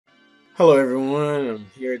Hello everyone, I'm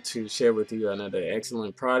here to share with you another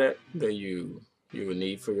excellent product that you will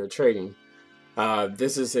need for your trading.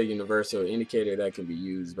 This is a universal indicator that can be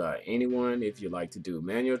used by anyone. If you like to do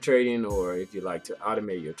manual trading or if you like to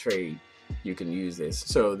automate your trade, you can use this.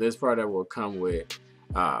 So this product will come with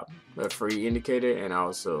uh, a free indicator and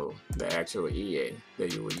also the actual EA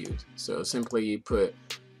that you will use. So simply put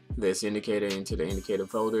this indicator into the indicator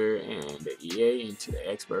folder and the EA into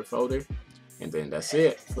the expert folder, and then that's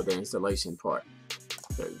it for the installation part.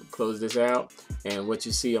 So close this out, and what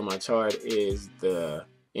you see on my chart is the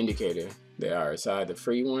indicator that are inside the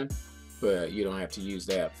free one, but you don't have to use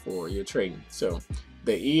that for your trading. So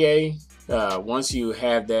the EA, once you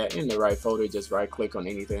have that in the right folder, just right click on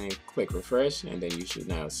anything, click refresh, and then you should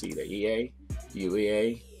now see the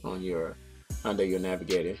UEA on your under your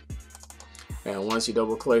navigator. And once you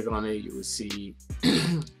double click on it, you will see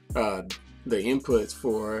uh, the inputs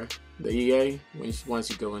for the EA once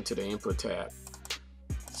you go into the input tab.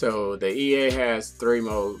 So the EA has 3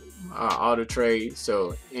 mode auto trade.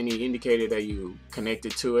 So any indicator that you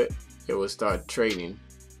connected to it, it will start trading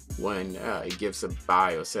when it gives a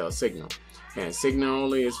buy or sell signal. And signal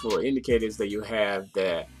only is for indicators that you have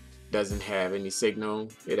that doesn't have any signal.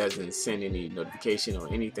 It doesn't send any notification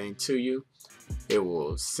or anything to you. It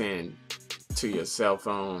will send to your cell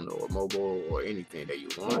phone or mobile or anything that you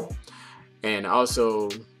want. And also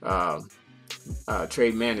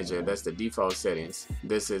trade manager, that's the default settings.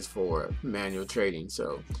 This is for manual trading.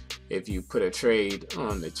 So if you put a trade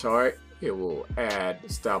on the chart, it will add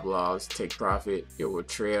stop loss, take profit, it will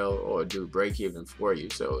trail or do break even for you.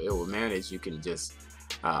 So it will manage. You can just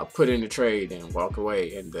put in the trade and walk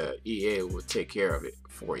away, and the EA will take care of it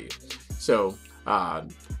for you. So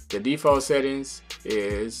the default settings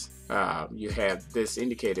is you have this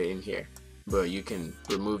indicator in here, but you can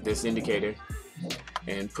remove this indicator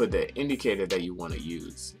and put the indicator that you want to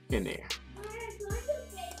use in there.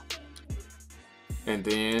 And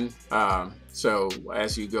then so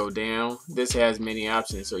as you go down, this has many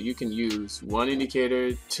options. So you can use one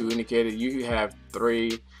indicator, two indicators. You have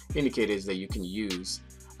 3 indicators that you can use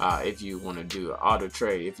if you want to do auto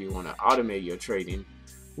trade, if you want to automate your trading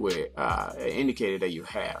with an indicator that you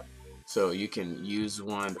have. So you can use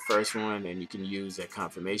one, the first one, and you can use a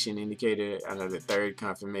confirmation indicator, another third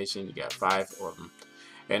confirmation. You got 5 of them.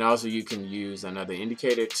 And also you can use another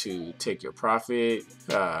indicator to take your profit,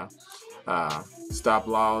 stop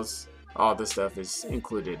loss. All this stuff is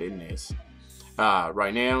included in this.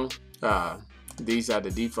 Right now, these are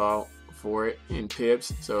the default for it in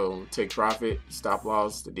pips. So take profit, stop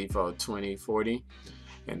loss, the default 20, 40,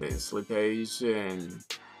 and then slippage and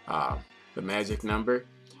the magic number,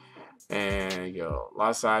 and your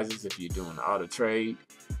lot sizes if you're doing auto trade,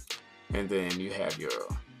 and then you have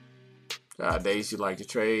your days you like to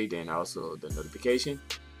trade, and also the notification.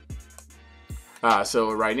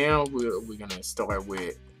 So right now we're gonna start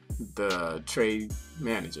with the trade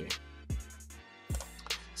manager.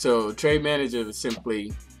 So trade manager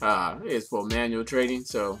simply is for manual trading.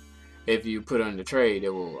 So if you put on the trade, it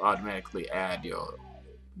will automatically add your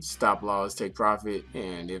stop loss, take profit,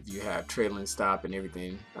 and if you have trailing stop and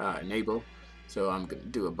everything enable. So I'm gonna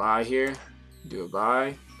do a buy here, do a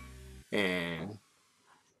buy, and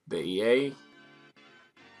the EA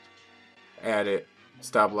added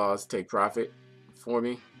stop loss, take profit for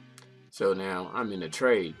me. So now I'm in a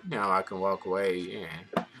trade. Now I can walk away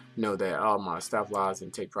and know that all my stop loss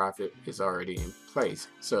and take profit is already in place.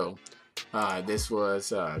 So this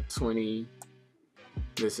was 20,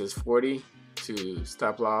 this is 40 to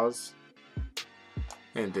stop loss,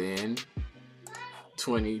 and then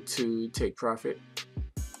 22 take profit,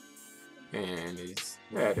 and it's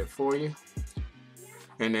added for you.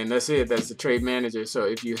 And then that's it. That's the trade manager. So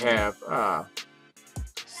if you have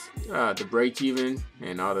the break even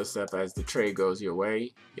and all this stuff, as the trade goes your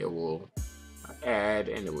way, it will add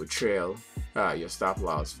and it will trail your stop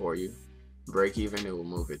loss for you. Break even, it will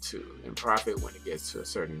move it to in profit when it gets to a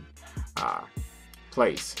certain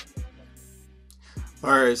place.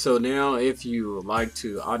 Alright, so now if you like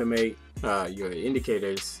to automate your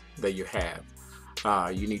indicators that you have,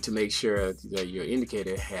 you need to make sure that your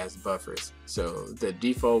indicator has buffers. So the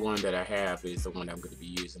default one that I have is the one I'm going to be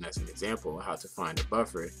using as an example of how to find a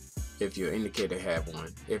buffer if your indicator have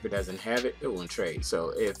one. If it doesn't have it, it won't trade.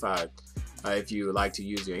 So if you like to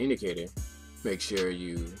use your indicator, make sure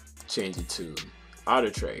you change it to auto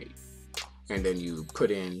trade, and then you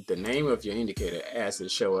put in the name of your indicator as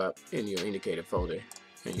it show up in your indicator folder,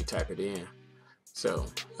 and you type it in. So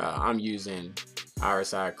I'm using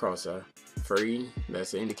RSI crosser free.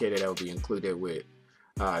 That's the indicator that will be included with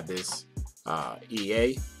this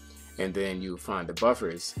EA. and then you find the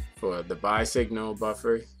buffers for the buy signal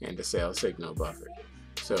buffer and the sell signal buffer.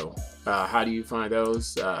 So how do you find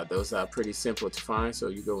those? Those are pretty simple to find. So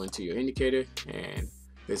you go into your indicator, and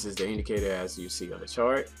this is the indicator as you see on the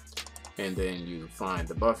chart, and then you find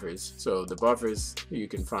the buffers. So the buffers, you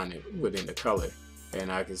can find it within the color,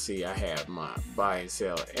 and I can see I have my buy and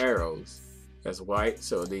sell arrows as white.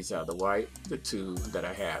 So these are the white, the two that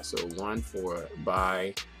I have. So one for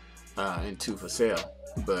buy and two for sell.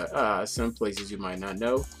 But some places you might not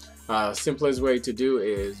know. Simplest way to do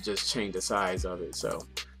is just change the size of it. So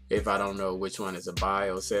if I don't know which one is a buy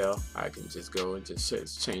or sell, I can just go and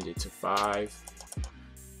just change it to 5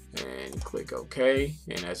 and click OK.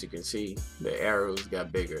 And as you can see, the arrows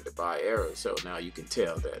got bigger, the buy arrow. So now you can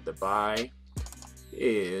tell that the buy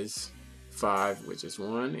is 5, which is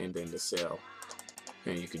 1, and then the sell.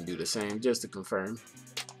 And you can do the same just to confirm.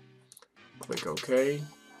 Click OK.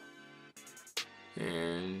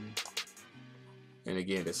 And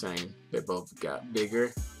again, the same, they both got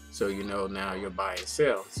bigger, so you know now you're buy and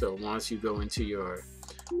sell. So once you go into your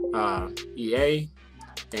EA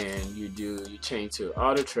and you change to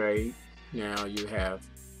auto trade, now you have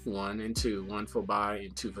 1 and 2, 1 for buy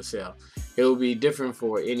and 2 for sell. It will be different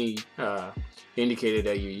for any indicator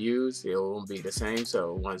that you use. It won't be the same.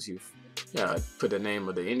 So once you put the name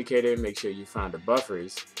of the indicator, make sure you find the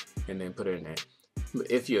buffers and then put it in there.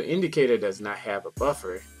 If your indicator does not have a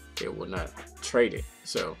buffer, it will not trade it.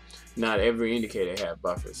 So not every indicator have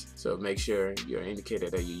buffers. So make sure your indicator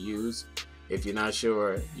that you use, if you're not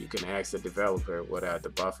sure, you can ask the developer what are the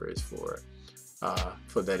buffers for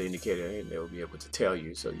that indicator, and they'll be able to tell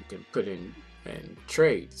you, so you can put in and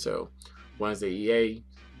trade. So once the EA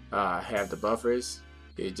have the buffers,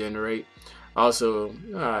 it generate. Also,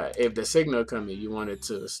 if the signal comes in, you want it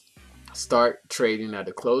to start trading at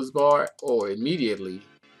the close bar or immediately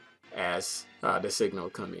as the signal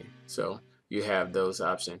come in. So you have those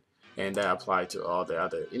options, and that apply to all the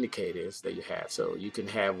other indicators that you have. So you can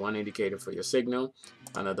have one indicator for your signal,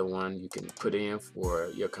 another one you can put in for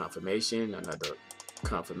your confirmation, another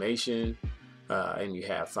confirmation, and you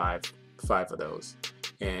have five of those.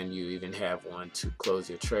 And you even have one to close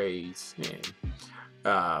your trades,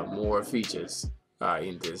 and more features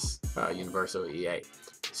in this universal EA.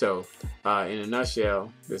 So in a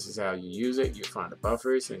nutshell, this is how you use it. You find the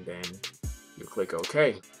buffers and then you click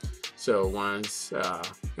OK. So once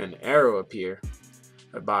an arrow appear,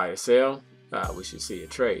 a buy or sell, we should see a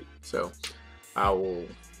trade. So I will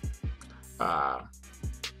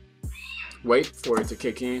wait for it to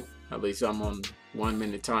kick in. At least I'm on 1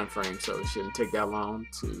 minute time frame, so it shouldn't take that long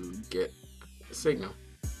to get a signal.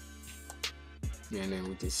 And then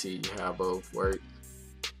we can see how both work.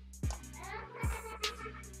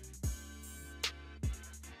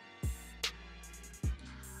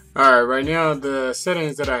 Alright, right now the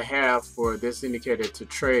settings that I have for this indicator to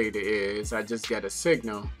trade is I just got a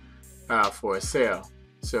signal for a sell.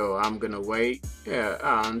 So I'm going to wait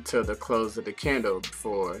until the close of the candle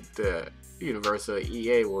before the universal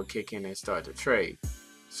EA will kick in and start to trade.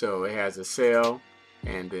 So it has a sell,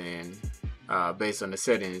 and then based on the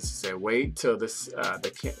settings, say wait till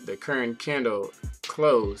the current candle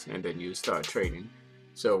close, and then you start trading.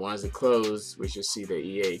 So once it closes, we should see the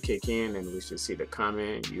EA kick in, and we should see the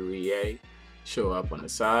comment UEA show up on the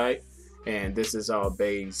side. And this is all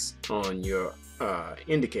based on your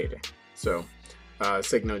indicator. So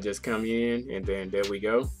signal just come in, and then there we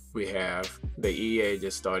go. We have the EA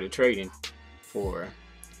just started trading for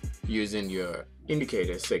using your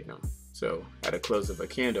indicator signal. So at the close of a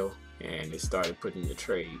candle, and it started putting the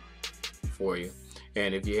trade for you.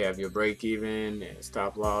 And if you have your break even and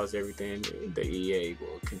stop loss, everything, the EA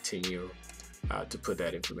will continue to put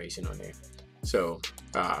that information on there. So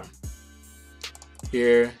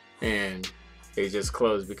here, and it just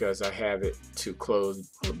closed because I have it to close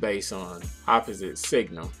based on opposite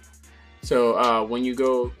signal. So when you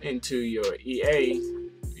go into your EA,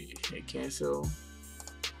 hit cancel.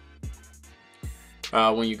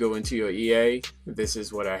 When you go into your EA, this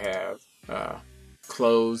is what I have.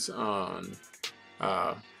 Close on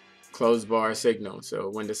close bar signal. So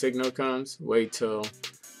when the signal comes, wait till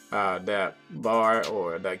that bar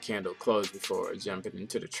or that candle closes before jumping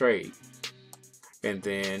into the trade. And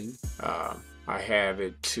then I have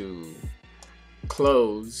it to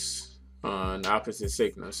close on opposite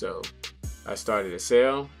signal. So I started a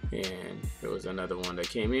sell, and there was another one that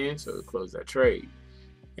came in, so it closed that trade.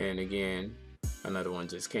 And again, another one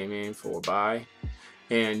just came in for a buy.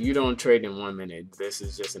 And you don't trade in 1 minute. This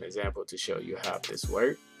is just an example to show you how this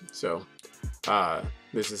works. So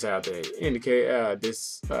this is how the indicator,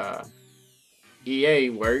 this EA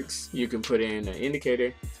works. You can put in an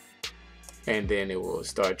indicator, and then it will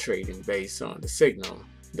start trading based on the signal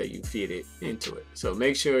that you feed it into it. So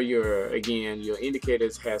make sure your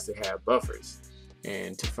indicators has to have buffers,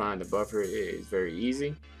 and to find the buffer is very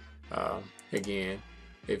easy. Again,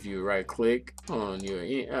 if you right click on your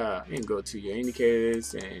and go to your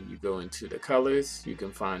indicators and you go into the colors, you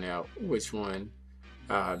can find out which one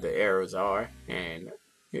the arrows are, and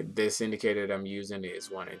this indicator that I'm using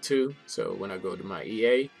is 1 and 2. So when I go to my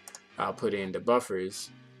EA, I'll put in the buffers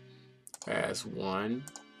as 1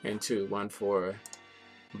 and 2, 1 for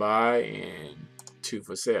buy and 2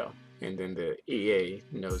 for sell, and then the EA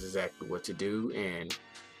knows exactly what to do and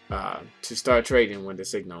to start trading when the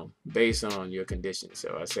signal based on your conditions.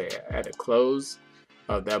 So I say at the close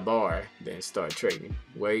of that bar, then start trading.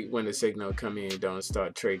 Wait when the signal come in, don't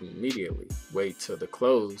start trading immediately. Wait till the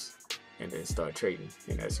close and then start trading.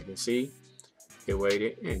 And as you can see, it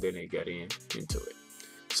waited and then it got into it.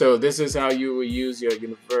 So this is how you will use your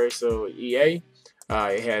universal EA.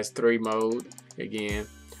 It has 3 mode. Again,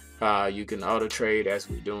 you can auto trade as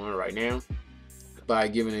we're doing right now by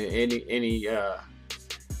giving it any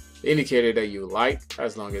indicator that you like,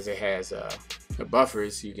 as long as it has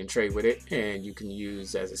buffers. You can trade with it, and you can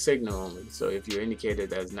use as a signal only. So if your indicator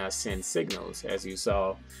does not send signals, as you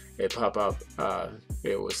saw it pop up,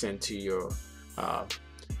 it will send to your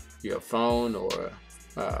phone or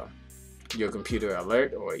your computer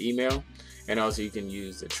alert or email. And also you can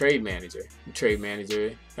use the trade manager. The trade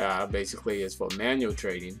manager basically is for manual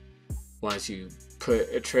trading. Once you put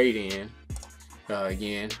a trade in,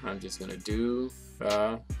 again, I'm just gonna do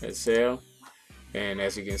a sell, and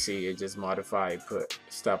as you can see, it just modified, put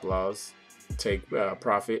stop loss, take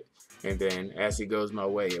profit, and then as it goes my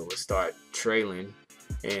way, it will start trailing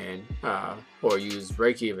and or use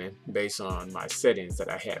break even based on my settings that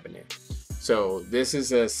I have in it. So this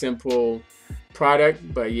is a simple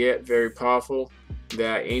product, but yet very powerful,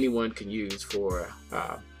 that anyone can use for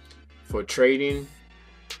trading,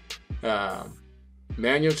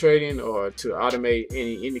 manual trading, or to automate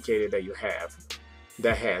any indicator that you have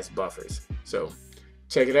that has buffers. So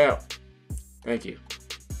check it out. Thank you.